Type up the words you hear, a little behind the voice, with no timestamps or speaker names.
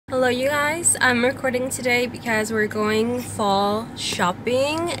Hello you guys, I'm recording today because we're going fall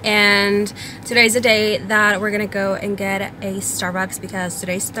shopping and today's the day that we're gonna go and get a Starbucks because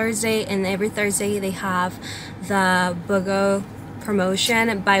today's Thursday and every Thursday they have the BOGO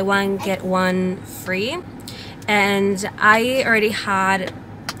promotion, buy one get one free, and I already had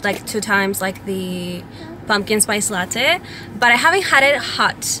like 2 times like the pumpkin spice latte, but I haven't had it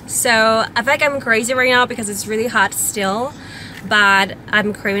hot, so I feel like I'm crazy right now because it's really hot still, but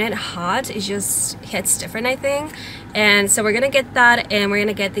I'm craving it hot. It just hits different, I think. And so we're gonna get that, and we're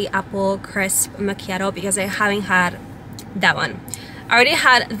gonna get the apple crisp macchiato because I haven't had that one. I already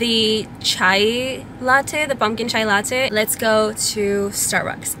had the chai latte, the pumpkin chai latte. Let's go to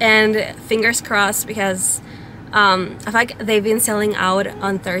Starbucks, and fingers crossed because I feel like they've been selling out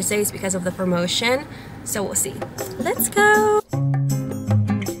on Thursdays because of the promotion, so we'll see. Let's go.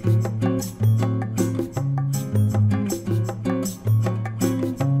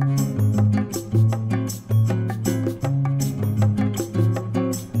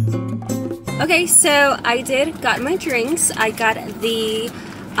 Okay, so I got my drinks. I got the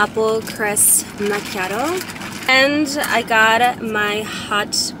apple crisp macchiato and I got my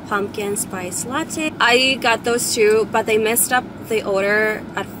hot pumpkin spice latte. I got those two, but they messed up the order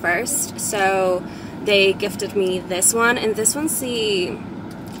at first, so they gifted me this one, and this one's the,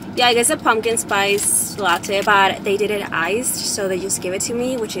 yeah, I guess a pumpkin spice latte, but they did it iced, so they just gave it to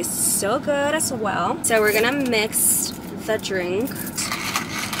me, which is so good as well. So we're gonna mix the drink.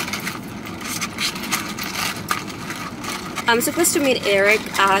 I'm supposed to meet Eric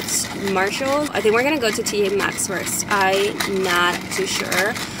at Marshall. I think we're gonna go to TJ Maxx first. I'm not too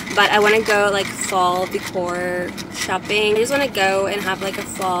sure, but I want to go like fall decor shopping. I just want to go and have like a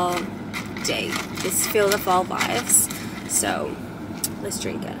fall day, just feel the fall vibes. So let's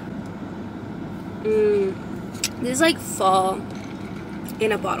drink it. This is like fall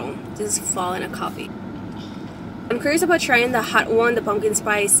in a bottle. This is fall in a coffee. I'm curious about trying the hot one, the pumpkin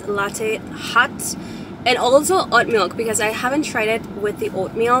spice latte hot. And also oat milk, because I haven't tried it with the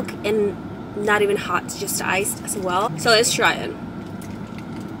oat milk and not even hot, just iced as well. So let's try it.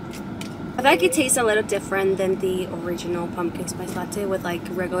 I feel like it tastes a little different than the original pumpkin spice latte with like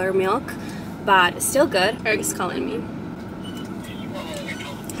regular milk, but still good. Eric's calling me.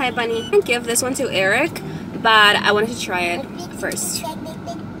 Hi bunny. I can give this one to Eric, but I wanted to try it first.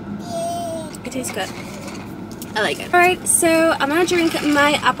 It tastes good. I like it. Alright, so I'm gonna drink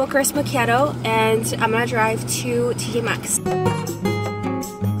my apple crisp macchiato and I'm gonna drive to TJ Maxx.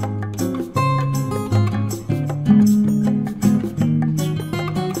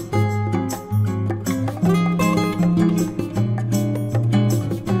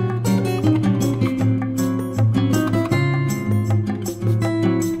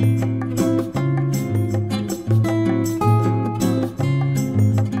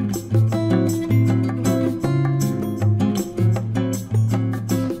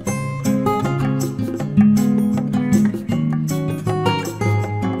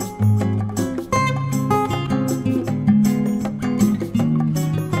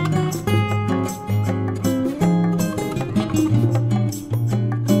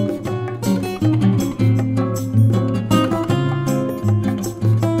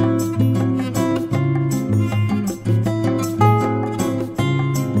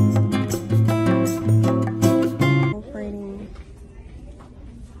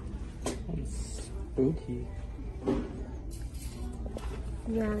 Spooky.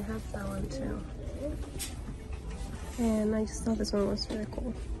 Yeah, I have that one too. And I just thought this one was really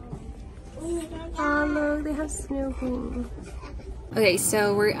cool. Oh look, they have Snoopy. Okay,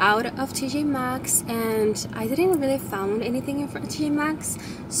 so we're out of TJ Maxx and I didn't really found anything in front of TJ Maxx.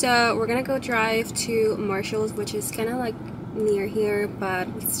 So we're gonna go drive to Marshall's, which is kind of like near here, but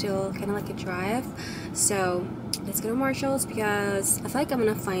it's still kind of like a drive. So let's go to Marshall's because I feel like I'm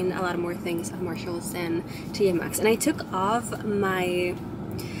gonna find a lot more things at Marshall's than TJ Maxx. And I took off my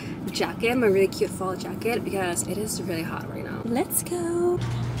jacket, my really cute fall jacket, because it is really hot right now. Let's go.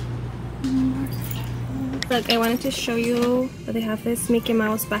 Look, I wanted to show you that they have this Mickey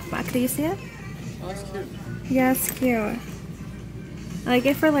Mouse backpack. Do you see it? Oh, that's cute. Yeah, it's cute. I like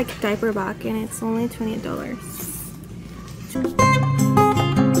it for like diaper bag and it's only $28.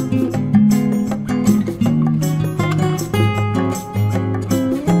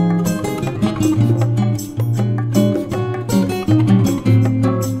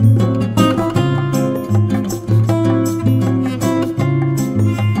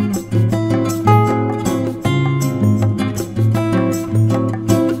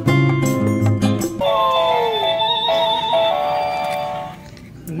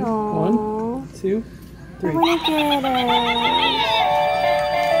 One, two, three. I wanna get it.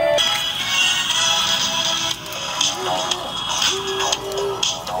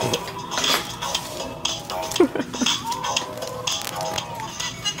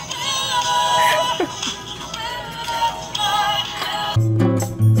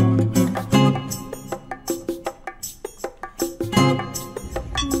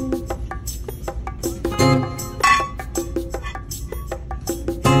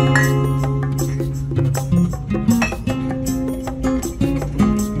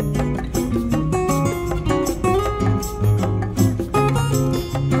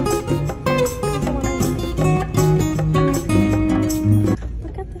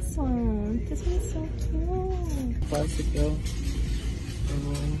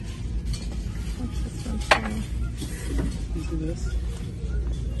 one too. You see this?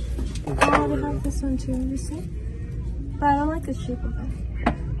 Oh, they have this one too, you see? But I don't like the shape of it.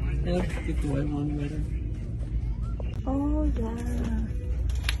 I like the white one better. Oh yeah.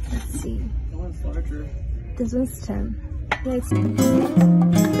 Let's see. That one's larger. This one's 10. Yeah, it's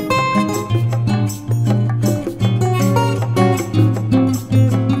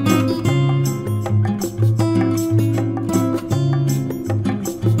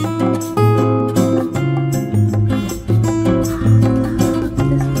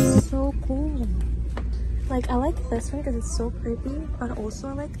this one because it's so pretty, but also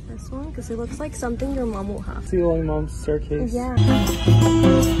I like this one because it looks like something your mom will have. See my mom's staircase. Yeah.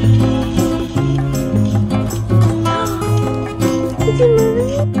 Did you move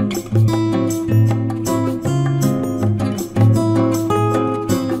it?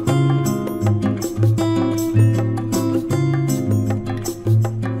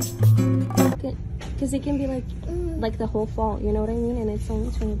 Because it can be like the whole fall, you know what I mean? And it's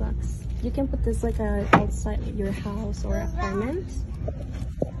only 20 bucks. You can put this like outside your house or apartment.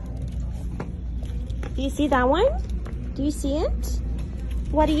 Do you see that one? Do you see it?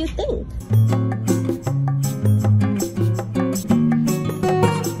 What do you think?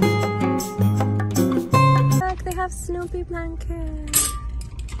 Look, they have Snoopy blanket.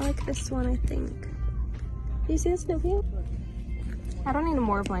 I like this one, I think. Do you see the Snoopy? I don't need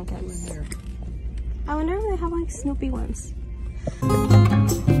more blankets. I wonder if they have like Snoopy ones.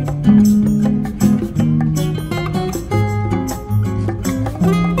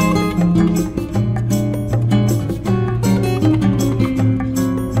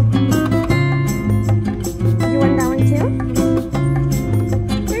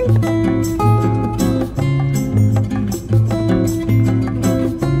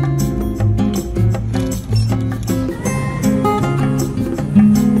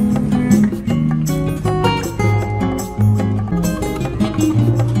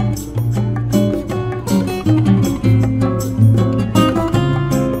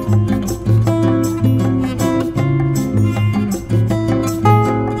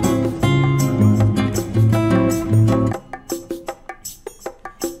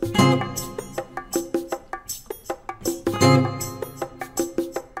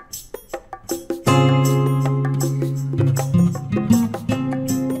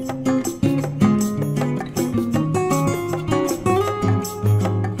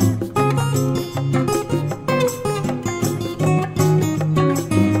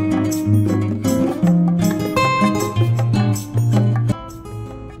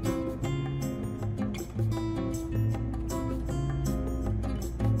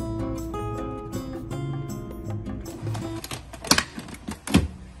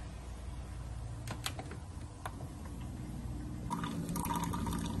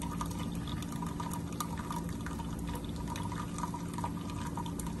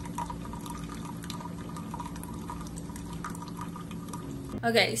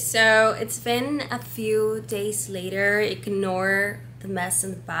 Okay, so it's been a few days later. Ignore the mess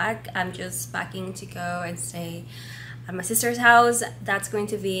in the back. I'm just packing to go and stay at my sister's house. That's going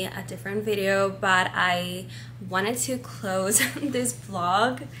to be a different video, but I wanted to close this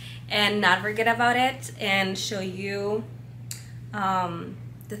vlog and not forget about it and show you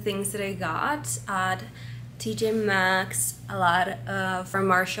the things that I got at TJ Maxx, a lot from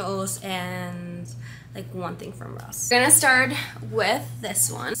Marshalls, and like one thing from Ross. We're gonna start with this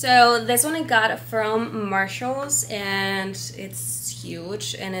one. So this one I got from Marshalls and it's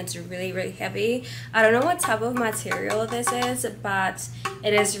huge and it's really, really heavy. I don't know what type of material this is, but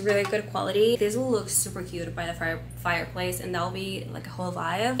it is really good quality. This will look super cute by the fireplace and that will be like a whole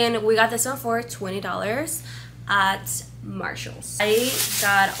vibe. And we got this one for $20 at Marshalls. I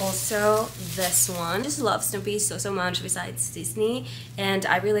got also this one. I just love Snoopy so much besides Disney, and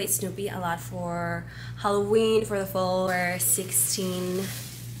I relate Snoopy a lot for Halloween, for the fall, for 16.90.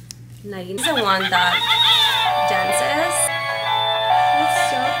 This is the one that dances. It's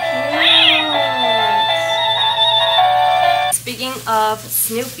so cute. Speaking of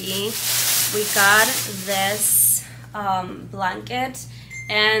Snoopy, we got this blanket.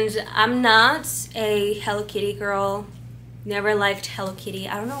 And I'm not a Hello Kitty girl, never liked Hello Kitty.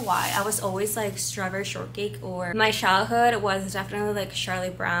 I don't know why. I was always like Strawberry Shortcake, or my childhood was definitely like Charlie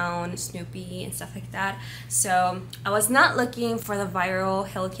Brown, Snoopy and stuff like that. So I was not looking for the viral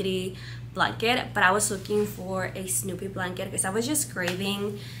Hello Kitty blanket, but I was looking for a Snoopy blanket because I was just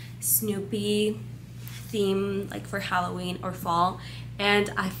craving Snoopy theme like for Halloween or fall. And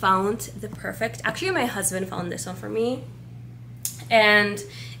I found the perfect, actually my husband found this one for me. And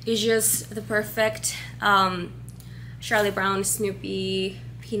it's just the perfect Charlie Brown, Snoopy,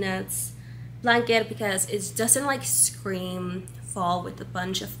 Peanuts blanket because it doesn't like scream fall with a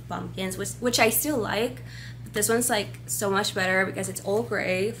bunch of pumpkins, which I still like. But this one's like so much better because it's all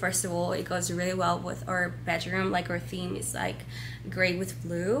gray. First of all, it goes really well with our bedroom. Like our theme is like gray with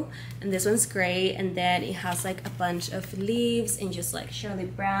blue, and this one's gray, and then it has like a bunch of leaves and just like Shirley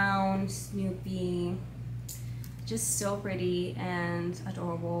Brown, Snoopy, just so pretty and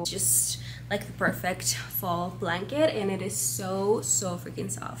adorable. Just like the perfect fall blanket, and it is so freaking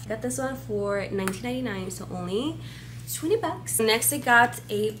soft. Got this one for $19.99, so only 20 bucks. Next I got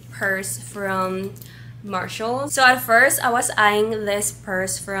a purse from Marshalls. So at first I was eyeing this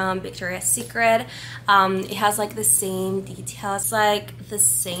purse from Victoria's Secret. It has like the same details, like the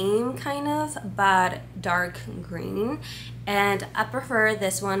same kind of, but dark green, and I prefer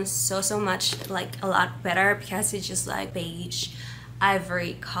this one so much, like a lot better, because it's just like beige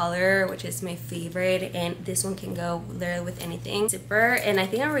ivory color, which is my favorite, and this one can go literally with anything. Zipper, and I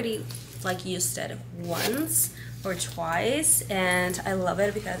think I already like used it once or twice, and I love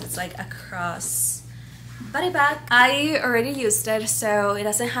it because it's like a cross body bag. I already used it, so it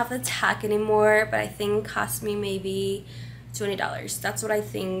doesn't have the tag anymore, but I think it cost me maybe $20. That's what I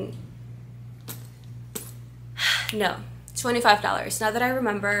think. No, $25. Now that I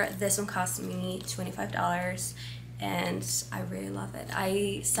remember, this one cost me $25, and I really love it.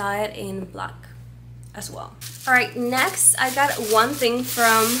 I saw it in black as well. All right, next I got one thing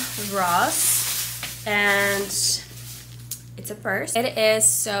from Ross, and it's a purse. It is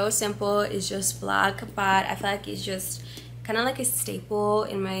so simple. It's just black, but I feel like it's just kind of like a staple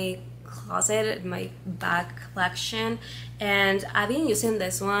in my closet, in my bag collection, and I've been using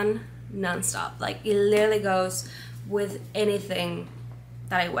this one non-stop. Like it literally goes with anything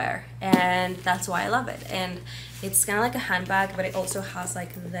that I wear, and that's why I love it. And it's kind of like a handbag, but it also has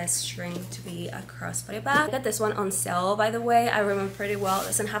like this string to be a crossbody bag. I got this one on sale, by the way. I remember pretty well. It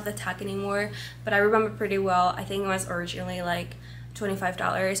doesn't have the tag anymore, but I remember pretty well. I think it was originally like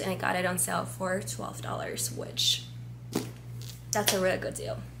 $25, and I got it on sale for $12, which that's a really good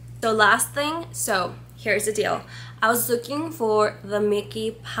deal. So last thing, so here's the deal. I was looking for the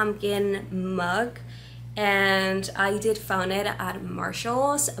Mickey pumpkin mug, and I did found it at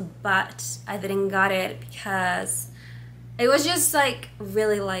Marshalls, but I didn't got it because it was just like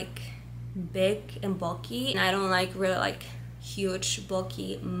really like big and bulky, and I don't like really like huge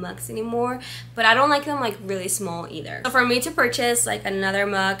bulky mugs anymore, but I don't like them like really small either. So for me to purchase like another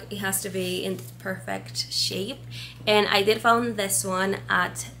mug, it has to be in perfect shape, and I did found this one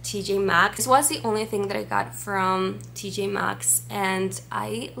at TJ Maxx. This was the only thing that I got from TJ Maxx, and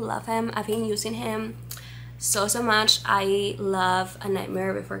I love him. I've been using him so much. I love A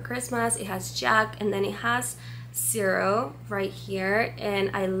Nightmare Before Christmas. It has Jack, and then it has Zero right here,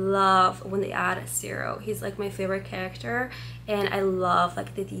 and I love when they add Zero. He's like my favorite character, and I love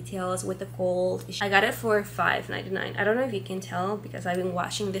like the details with the gold. I got it for $5.99. I don't know if you can tell because I've been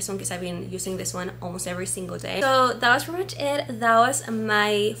watching this one, because I've been using this one almost every single day. So that was pretty much it. That was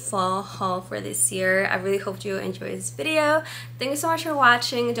my fall haul for this year. I really hope you enjoyed this video. Thank you so much for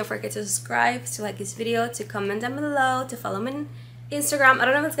watching. Don't forget to subscribe, to like this video, to comment down below, to follow me on Instagram. I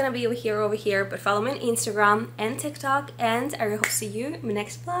don't know if it's gonna be over here, but follow me on Instagram and TikTok, and I hope to see you in my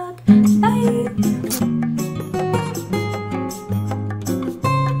next vlog. Bye!